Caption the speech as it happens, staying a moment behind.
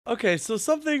Okay, so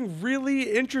something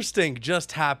really interesting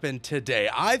just happened today.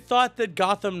 I thought that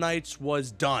Gotham Knights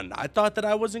was done. I thought that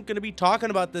I wasn't going to be talking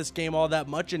about this game all that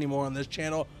much anymore on this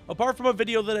channel, apart from a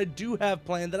video that I do have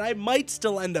planned that I might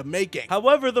still end up making.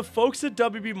 However, the folks at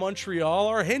WB Montreal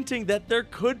are hinting that there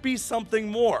could be something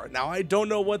more. Now, I don't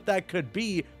know what that could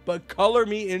be, but color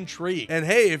me intrigued. And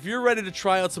hey, if you're ready to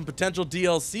try out some potential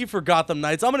DLC for Gotham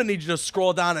Knights, I'm gonna need you to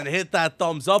scroll down and hit that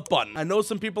thumbs up button. I know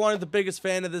some people aren't the biggest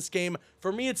fan of this game.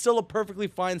 For me, it's still a perfectly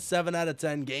fine 7 out of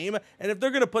 10 game, and if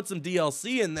they're gonna put some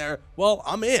DLC in there, well,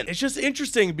 I'm in. It's just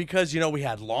interesting because, you know, we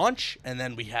had launch, and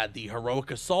then we had the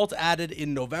Heroic Assault added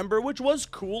in November, which was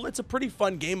cool. It's a pretty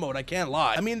fun game mode, I can't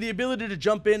lie. I mean, the ability to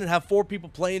jump in and have 4 people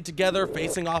playing together,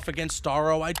 facing off against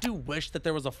Starro. I do wish that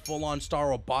there was a full-on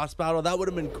Starro boss battle. That would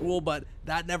have been cool, but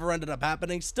that never ended up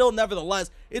happening. Still,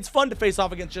 nevertheless, it's fun to face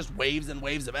off against just waves and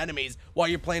waves of enemies while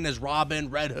you're playing as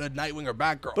Robin, Red Hood, Nightwing, or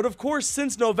Batgirl. But of course,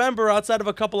 since November, outside of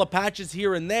a couple of patches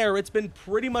here and there, it's been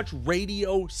pretty much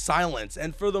radio silence.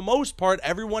 And for the most part,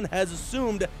 everyone has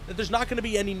assumed that there's not going to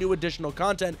be any new additional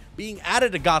content being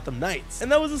added to Gotham Knights. And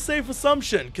that was a safe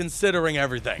assumption, considering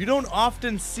everything. You don't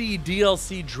often see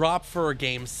DLC drop for a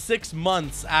game 6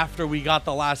 months after we got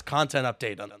the last content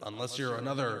update, unless you're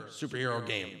another superhero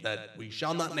game that we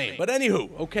shall not name. But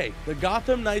anywho, okay, the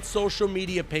Gotham Knights social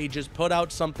media pages put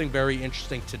out something very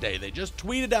interesting today. They just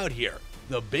tweeted out here,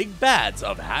 the big bads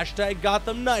of hashtag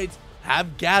Gotham Knights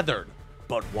have gathered.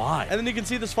 But why? And then you can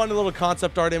see this funny little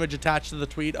concept art image attached to the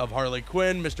tweet of Harley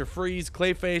Quinn, Mr. Freeze,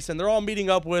 Clayface, and they're all meeting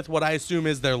up with what I assume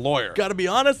is their lawyer. Gotta be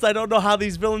honest, I don't know how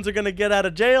these villains are gonna get out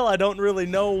of jail. I don't really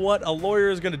know what a lawyer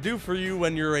is gonna do for you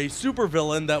when you're a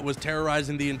supervillain that was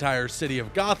terrorizing the entire city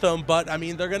of Gotham, but I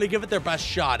mean, they're gonna give it their best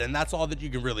shot, and that's all that you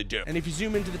can really do. And if you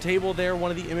zoom into the table there,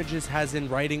 one of the images has in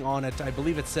writing on it, I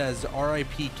believe it says,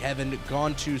 R.I.P. Kevin,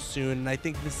 gone too soon, and I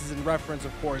think this is in reference,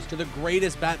 of course, to the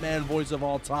greatest Batman voice of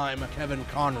all time, Kevin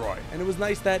Conroy. And it was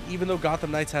nice that even though Gotham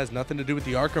Knights has nothing to do with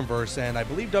the Arkhamverse, and I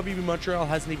believe WB Montreal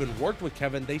hasn't even worked with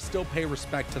Kevin, they still pay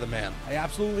respect to the man. I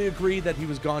absolutely agree that he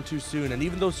was gone too soon, and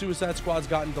even though Suicide Squad's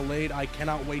gotten delayed, I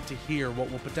cannot wait to hear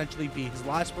what will potentially be his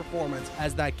last performance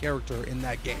as that character in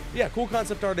that game. Yeah, cool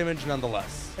concept art image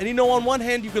nonetheless. And you know, on one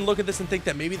hand, you can look at this and think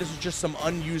that maybe this is just some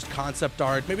unused concept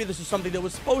art, maybe this is something that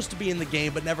was supposed to be in the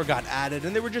game but never got added,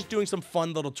 and they were just doing some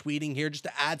fun little tweeting here just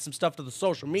to add some stuff to the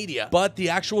social media. But the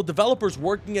actual developers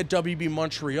working at WB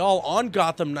Montreal on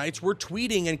Gotham Knights were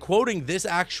tweeting and quoting this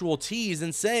actual tease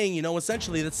and saying, you know,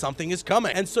 essentially that something is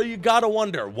coming. And so you gotta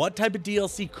wonder, what type of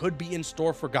DLC could be in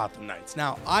store for Gotham Knights?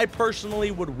 Now, I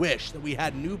personally would wish that we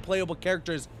had new playable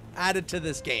characters added to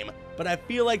this game, but I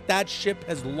feel like that ship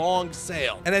has long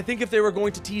sailed. And I think if they were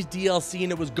going to tease DLC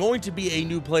and it was going to be a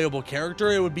new playable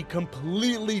character, it would be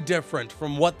completely different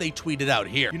from what they tweeted out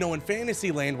here. You know, in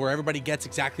Fantasyland, where everybody gets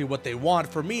exactly what they want,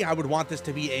 for me, I would want this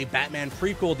to be a Batman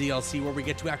prequel DLC where we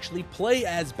get to actually play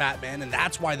as Batman, and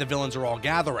that's why the villains are all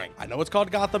gathering. I know it's called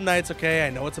Gotham Knights, okay? I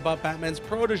know it's about Batman's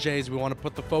proteges. We want to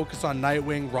put the focus on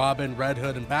Nightwing, Robin, Red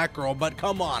Hood, and Batgirl, but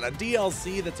come on, a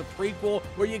DLC that's a prequel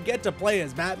where you get to play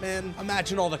as Batman?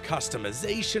 Imagine all the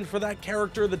customization for that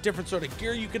character, the different sort of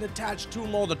gear you can attach to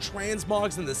him, all the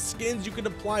transmogs and the skins you can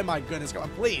apply. My goodness, come on,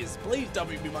 please,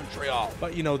 WB Montreal.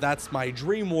 But you know, that's my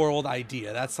dream world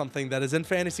idea. That's something that is in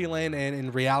Fantasyland, and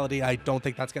in reality, I don't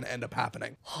think that's going to end up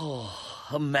happening. Oh,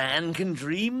 a man can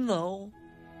dream, though.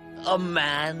 A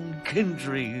man can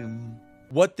dream.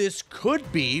 What this could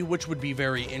be, which would be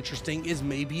very interesting, is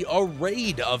maybe a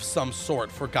raid of some sort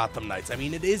for Gotham Knights. I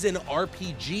mean, it is an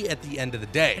RPG at the end of the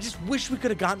day. I just wish we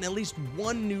could have gotten at least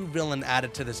one new villain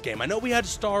added to this game. I know we had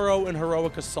Starro and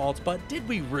Heroic Assault, but did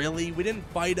we really? We didn't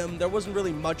fight him. There wasn't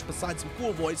really much besides some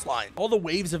cool voice lines. All the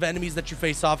waves of enemies that you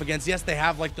face off against, yes, they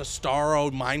have like the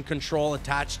Starro mind control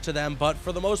attached to them, but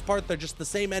for the most part, they're just the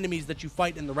same enemies that you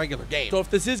fight in the regular game. So if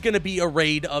this is going to be a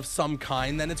raid of some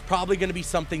kind, then it's probably going to be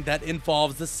something that involves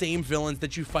the same villains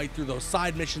that you fight through those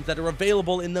side missions that are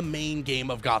available in the main game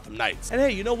of Gotham Knights. And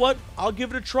hey, you know what? I'll give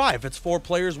it a try. If it's 4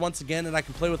 players once again and I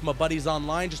can play with my buddies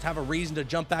online, just have a reason to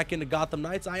jump back into Gotham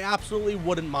Knights, I absolutely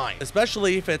wouldn't mind.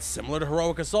 Especially if it's similar to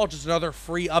Heroic Assault, just another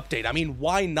free update. I mean,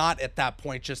 why not at that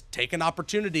point just take an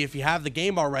opportunity if you have the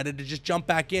game already to just jump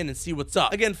back in and see what's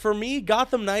up. Again, for me,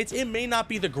 Gotham Knights, it may not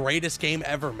be the greatest game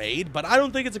ever made, but I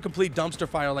don't think it's a complete dumpster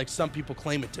fire like some people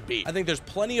claim it to be. I think there's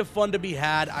plenty of fun to be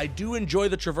had. I do enjoy enjoy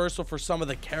the traversal for some of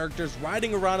the characters.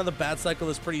 Riding around on the Batcycle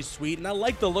is pretty sweet, and I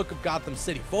like the look of Gotham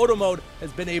City. Photo mode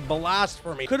has been a blast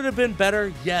for me. Could it have been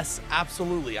better? Yes,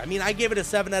 absolutely. I mean, I gave it a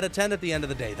 7 out of 10 at the end of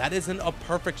the day. That isn't a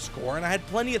perfect score, and I had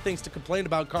plenty of things to complain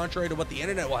about contrary to what the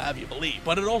internet will have you believe.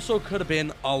 But it also could have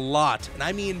been a lot, and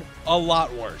I mean a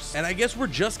lot worse. And I guess we're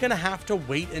just gonna have to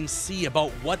wait and see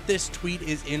about what this tweet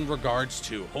is in regards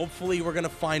to. Hopefully, we're gonna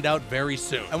find out very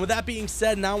soon. And with that being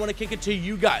said, now I want to kick it to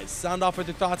you guys. Sound off with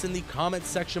your thoughts in the comment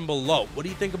section below. What do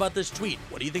you think about this tweet?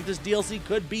 What do you think this DLC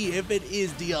could be, if it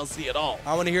is DLC at all?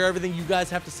 I want to hear everything you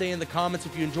guys have to say in the comments.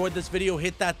 If you enjoyed this video,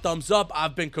 hit that thumbs up.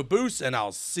 I've been Caboose, and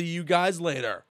I'll see you guys later.